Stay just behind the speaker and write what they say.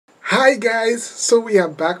Hi guys, so we are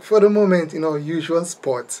back for the moment in our usual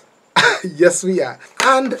spot. Yes we are.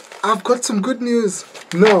 And I've got some good news.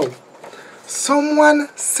 No, someone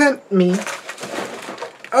sent me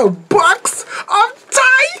a box of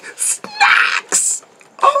Thai snacks.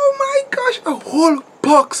 Oh my gosh, a whole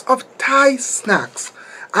box of Thai snacks.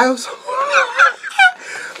 I was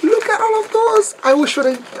look at all of those. I will show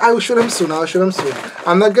them soon.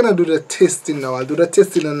 I'm not gonna do the tasting now. I'll do the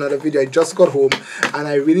tasting in another video. I just got home and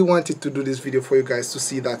I really wanted to do this video for you guys to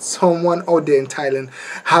see that someone out there in Thailand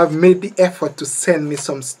have made the effort to send me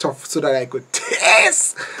some stuff so that I could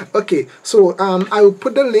taste. Okay, so I will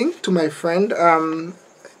put the link to my friend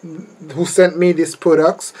who sent me these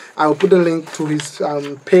products. I will put the link to his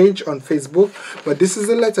page on Facebook. But this is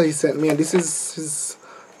the letter he sent me, and this is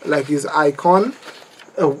his icon.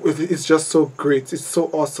 Oh, it's just so great. It's so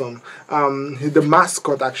awesome. The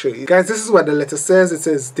mascot, actually. Guys, this is what the letter says. It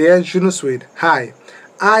says, "Dear Junosuede, hi.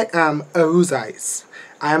 I am Roseau.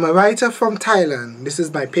 I am a writer from Thailand. This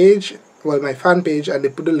is my page, well, my fan page, and they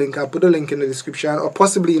put the link. I'll put the link in the description or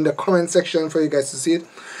possibly in the comment section for you guys to see it.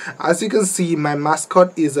 As you can see, my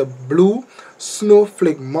mascot is a blue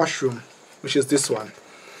snowflake mushroom, which is this one.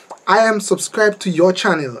 I am subscribed to your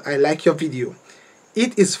channel. I like your video.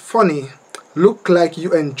 It is funny. Look like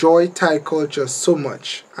you enjoy Thai culture so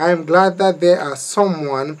much. I am glad that there are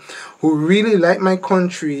someone who really like my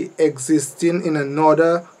country existing in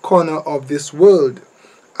another corner of this world.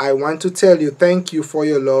 I want to tell you thank you for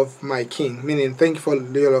your love, my king." Meaning thank you for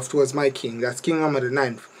your love towards my king. That's King Rama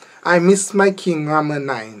IX. I miss my King Rama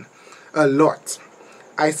IX a lot.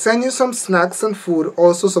 I send you some snacks and food,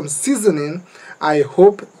 also some seasoning. I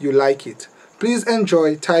hope you like it. Please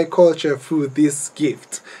enjoy Thai culture through this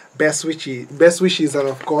gift. Best wishes, and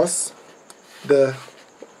of course the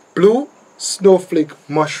blue snowflake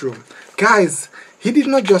mushroom. Guys, he did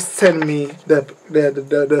not just send me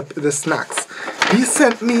the snacks. He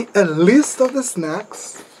sent me a list of the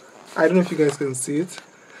snacks. I don't know if you guys can see it.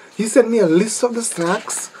 He sent me a list of the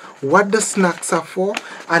snacks, what the snacks are for,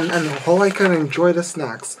 and how I can enjoy the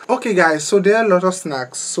snacks. Okay guys, so there are a lot of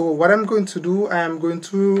snacks. So what I'm going to do, I am going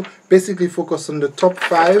to basically focus on the top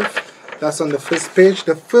 5. That's on the first page.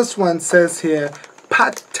 The first one says here,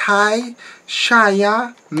 Pad Thai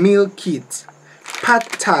Shaya Meal Kit. Pad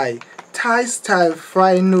Thai, Thai style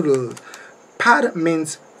fried noodle. Pad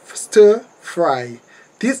means stir fry.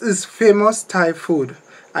 This is famous Thai food.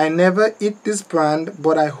 I never eat this brand,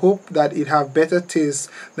 but I hope that it have better taste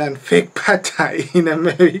than fake Pad Thai in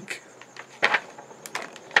America.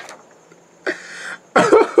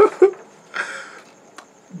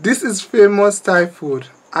 This is famous Thai food.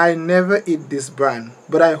 I never eat this brand,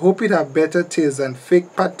 but I hope it have better taste than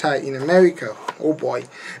fake Pad Thai in America. Oh boy.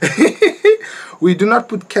 We do not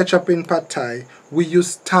put ketchup in Pad Thai. We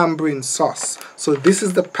use tamarind sauce. So this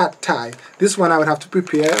is the Pad Thai. This one I would have to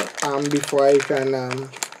prepare before I can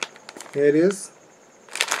here it is.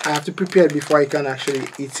 I have to prepare it before I can actually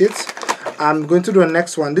eat it. I'm going to do the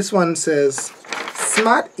next one. This one says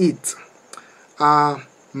Smart Eat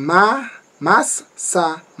Mas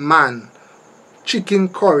Sa Man chicken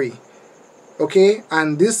curry. Okay,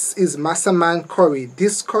 and this is Masaman curry.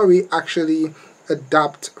 This curry actually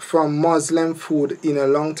adapted from Muslim food in a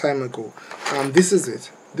long time ago. This is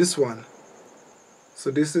it, this one. So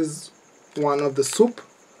this is one of the soup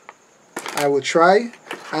I will try.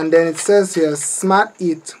 And then it says here, Smart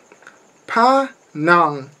Eat Pa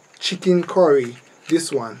Nang chicken curry,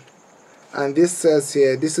 this one. And this says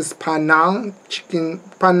here, this is Panang chicken,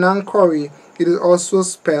 Panang curry. It is also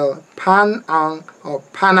spelled Panang or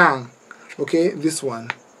Panang. Okay, this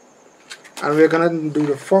one. And we're gonna do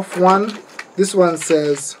the fourth one. This one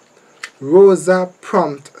says Rosa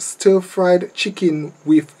prompt stir-fried chicken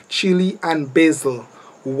with chili and basil.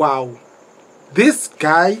 Wow, this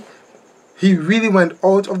guy, he really went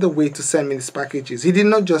out of the way to send me these packages. He did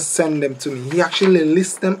not just send them to me, he actually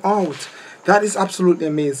lists them out. That is absolutely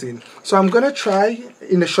amazing. So I'm gonna try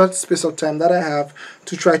in the short space of time that I have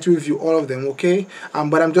to try to review all of them, okay?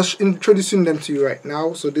 But I'm just introducing them to you right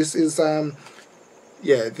now. So this is that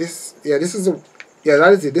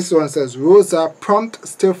is it. This one says Rosa prompt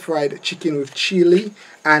stir-fried chicken with chili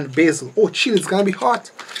and basil. Oh, chili is gonna be hot.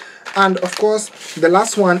 And of course, the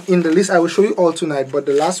last one in the list, I will show you all tonight, but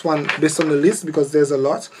the last one based on the list, because there's a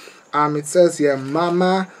lot, it says here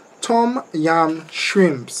Mama Tom Yum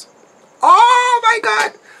Shrimps. Oh my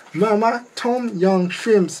god, Mama Tom Yum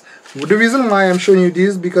Shrimps. The reason why I'm showing you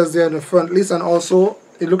these because they're on the front list, and also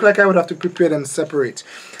it looked like I would have to prepare them separate.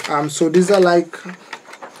 So these are like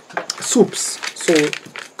soups. So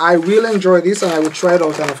I will enjoy this and I will try it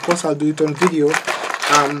out, and of course I'll do it on video.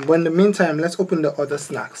 But in the meantime, let's open the other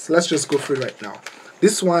snacks. Let's just go through it right now.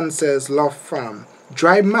 This one says Love Farm.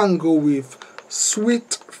 Dried mango with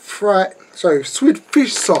sweet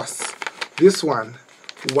fish sauce. This one,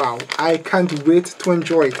 wow, I can't wait to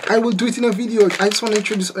enjoy it. I will do it in a video. I just want to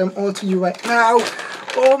introduce them all to you right now.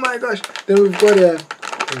 Oh my gosh. Then we've got a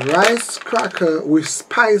rice cracker with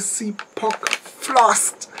spicy pork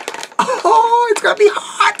floss. Oh, it's gonna be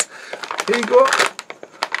hot. Here you go.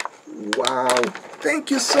 Wow, thank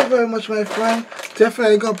you so very much, my friend.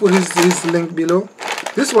 Definitely gonna put his link below.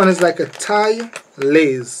 This one is like a Thai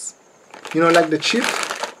Lays, you know, like the chip.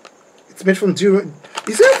 It's made from durian.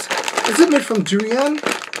 Is it made from durian?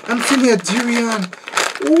 I'm seeing here durian.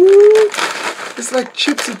 Ooh, it's like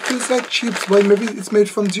chips. It feels like chips, but maybe it's made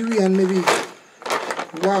from durian, maybe.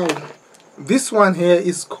 Wow. This one here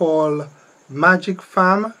is called Magic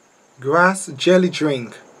Farm Grass Jelly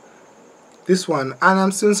Drink. This one, and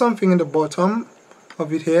I'm seeing something in the bottom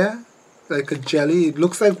of it here, like a jelly. It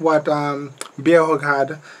looks like what Bear Hug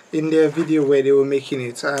had in their video where they were making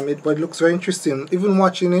it. But it looks very interesting. Even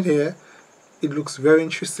watching it here, it looks very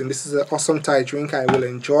interesting. This is an awesome Thai drink. I will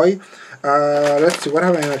enjoy. Let's see, what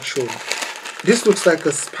have I not shown? This looks like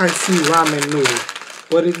a spicy ramen noodle,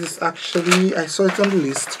 but it is actually, I saw it on the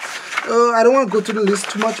list. I don't want to go to the list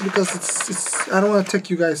too much because I don't want to take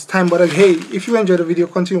you guys time, but hey, if you enjoyed the video,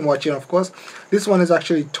 continue watching, of course. This one is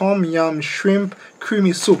actually Tom Yum Shrimp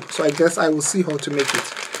Creamy Soup, so I guess I will see how to make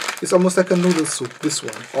it. It's almost like a noodle soup. This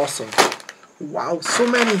one, awesome. Wow, so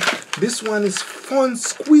many. This one is Fun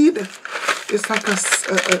Squid. It's like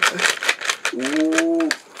ooh,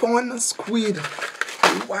 Fun Squid.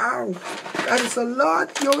 Wow, that is a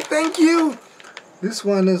lot. Yo, thank you. This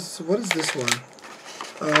one is, what is this one?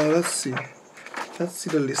 Let's see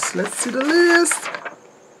the list. Let's see the list.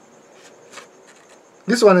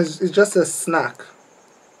 This one is just a snack.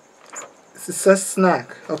 It says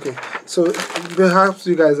snack. Okay, so perhaps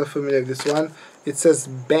you guys are familiar with this one. It says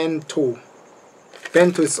bento.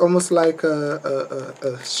 Bento is almost like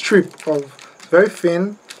a strip of, very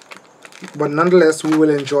thin, but nonetheless we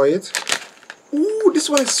will enjoy it. Ooh, this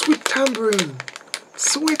one is sweet tambourine.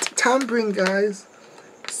 Sweet tambourine, guys.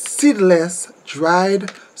 Seedless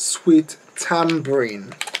dried sweet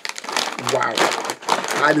tambourine. Wow,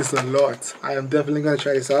 that is a lot. I am definitely gonna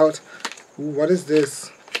try this out. Ooh, what is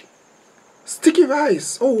this? Sticky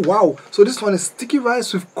rice. Oh wow, so this one is sticky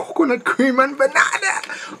rice with coconut cream and banana.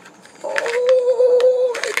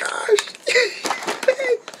 Oh my gosh.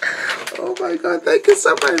 Oh my god, thank you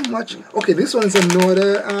so very much. Okay, this one's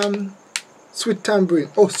another sweet tambourine.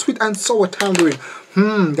 Oh, sweet and sour tambourine.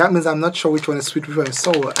 That means I'm not sure which one is sweet, which one is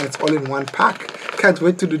sour, and it's all in one pack. Can't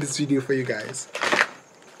wait to do this video for you guys.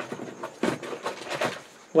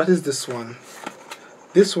 What is this one?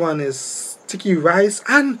 This one is sticky rice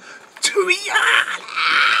and durian.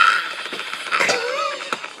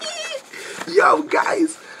 Yo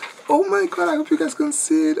guys, oh my god, I hope you guys can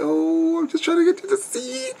see it. Oh, I'm just trying to get you to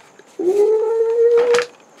see it. Ooh.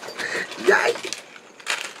 Yay.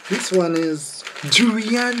 This one is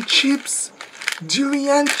durian chips.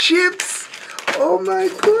 Durian chips. Oh my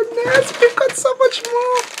goodness, we've got so much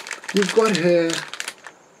more. You've got here,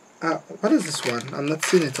 what is this one? I'm not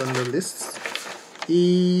seeing it on the list.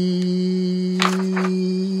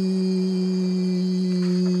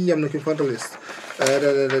 I'm looking for the list.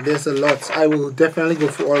 There's a lot. I will definitely go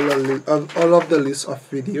through all of the list of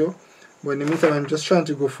video, but in the meantime I'm just trying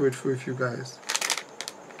to go through it with you guys.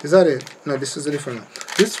 Is that it? No, this is a different one.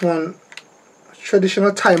 This one,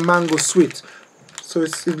 traditional Thai mango sweet. So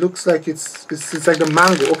it looks like it's like the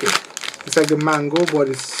mango. Okay, it's like the mango, but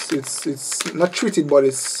it's not treated, but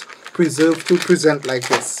it's preserved to present like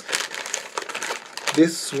this.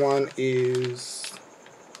 This one is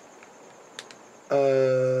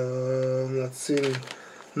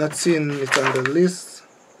not seeing it on the list.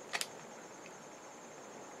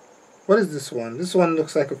 What is this one? This one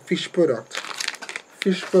looks like a fish product.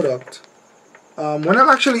 Fish product. When I'm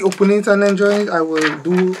actually opening it and enjoying it, I will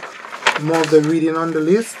do more of the reading on the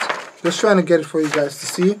list. Just trying to get it for you guys to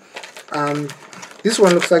see. This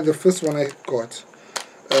one looks like the first one I got.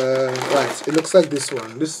 Right, it looks like this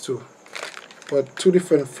one. This too, but two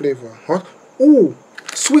different flavor. Hot. Ooh,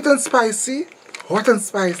 sweet and spicy. Hot and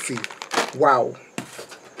spicy. Wow.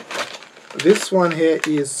 This one here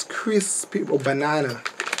is crispy banana.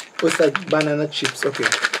 Oh, it's like banana chips. Okay,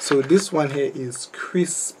 so this one here is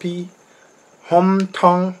crispy hom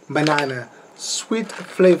tong banana, sweet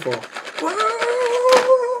flavor. Wow!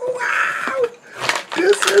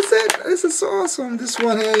 This is it. This is so awesome. This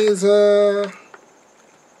one here is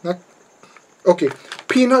not okay.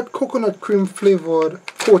 Peanut coconut cream flavored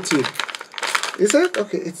coated. Is it?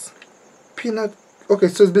 Okay, it's peanut. Okay,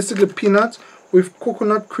 so it's basically peanut with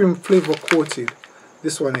coconut cream flavor coated.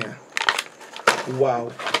 This one here.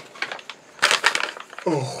 Wow.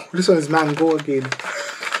 Oh, this one is mango again.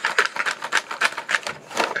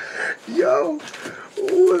 Yo.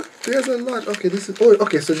 Ooh, there's a lot. Okay, this is... Oh,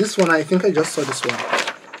 okay, so this one, I think I just saw this one.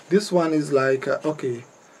 This one is like... okay.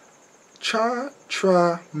 Cha,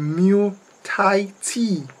 tra, mu, tai,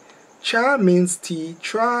 tea. Cha means tea,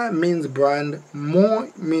 tra means brand,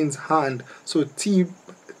 mo means hand. So tea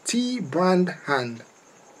brand hand.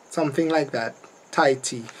 Something like that. Thai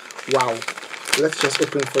tea. Wow. Let's just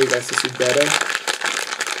open for you guys to see better.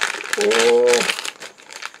 Oh,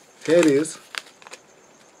 here it is.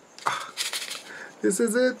 This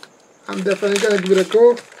is it. I'm definitely gonna give it a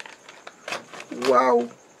go. Wow.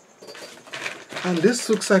 And this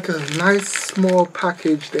looks like a nice small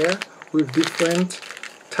package there with different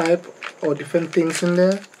type or different things in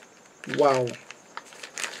there. Wow.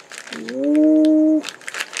 Ooh,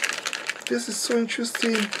 this is so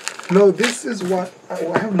interesting. No, this is what I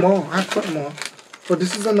have more. I've got more. But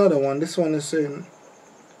this is another one. This one is in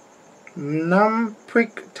Nam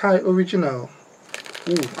Prick Thai Original.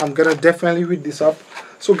 Ooh, I'm gonna definitely read this up.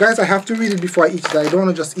 So guys, I have to read it before I eat it. I don't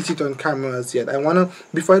want to just eat it on camera as yet. I want to,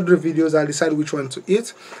 before I do the videos, I'll decide which one to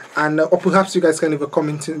eat. And or perhaps you guys can leave a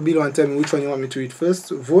comment below and tell me which one you want me to eat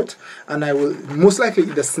first. Vote. And I will most likely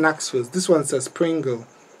eat the snacks first. This one says Pringle.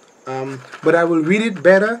 But I will read it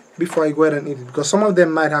better before I go ahead and eat it. Because some of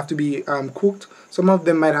them might have to be cooked. Some of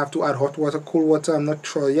them might have to add hot water, cold water. I'm not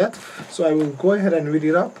sure yet. So I will go ahead and read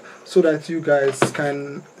it up so that you guys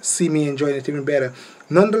can see me enjoying it even better.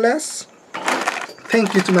 Nonetheless,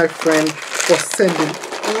 thank you to my friend for sending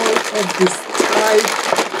all of this Thai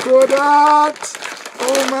product.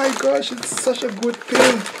 Oh my gosh, it's such a good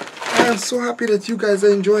thing. I am so happy that you guys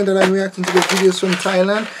are enjoying that I'm reacting to the videos from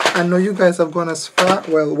Thailand. I know you guys have gone as far,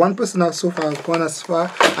 well, one person has so far has gone as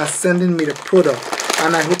far as sending me the product.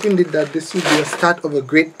 And I hope indeed that this will be a start of a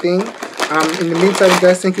great thing. In the meantime,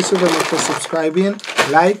 guys, thank you so very much for subscribing,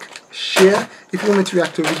 like, share. If you want me to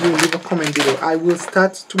react to a video, leave a comment below. I will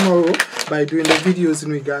start tomorrow by doing the videos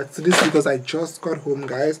in regards to this because I just got home,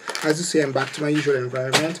 guys. As you see, I'm back to my usual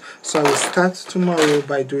environment. So I will start tomorrow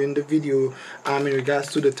by doing the video in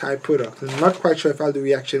regards to the Thai product. I'm not quite sure if I'll do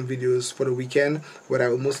reaction videos for the weekend, but I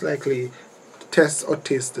will most likely test or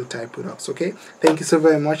taste the Thai products. Okay, thank you so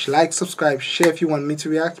very much. Like, subscribe, share. If you want me to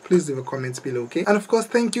react, please leave a comment below. Okay, and of course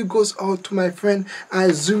thank you goes out to my friend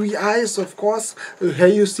Azuri Eyes. Of course, here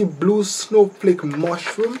you see blue snowflake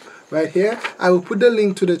mushroom right here. I will put the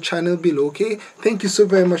link to the channel below. Okay, thank you so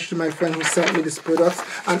very much to my friend who sent me these products,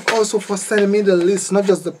 and also for sending me the list, not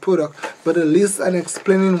just the product but the list and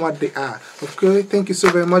explaining what they are. Okay, thank you so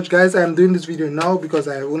very much, guys. I am doing this video now because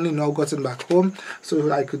I have only now gotten back home,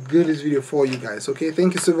 so I could do this video for you guys. Okay,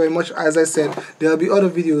 thank you so very much. As I said, there will be other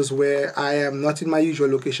videos where I am not in my usual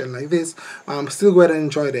location like this. I'm still going to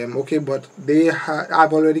enjoy them. Okay, but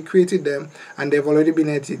I've already created them and they've already been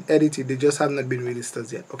edited. They just have not been released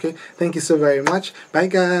as yet. Okay, thank you so very much. Bye,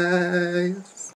 guys.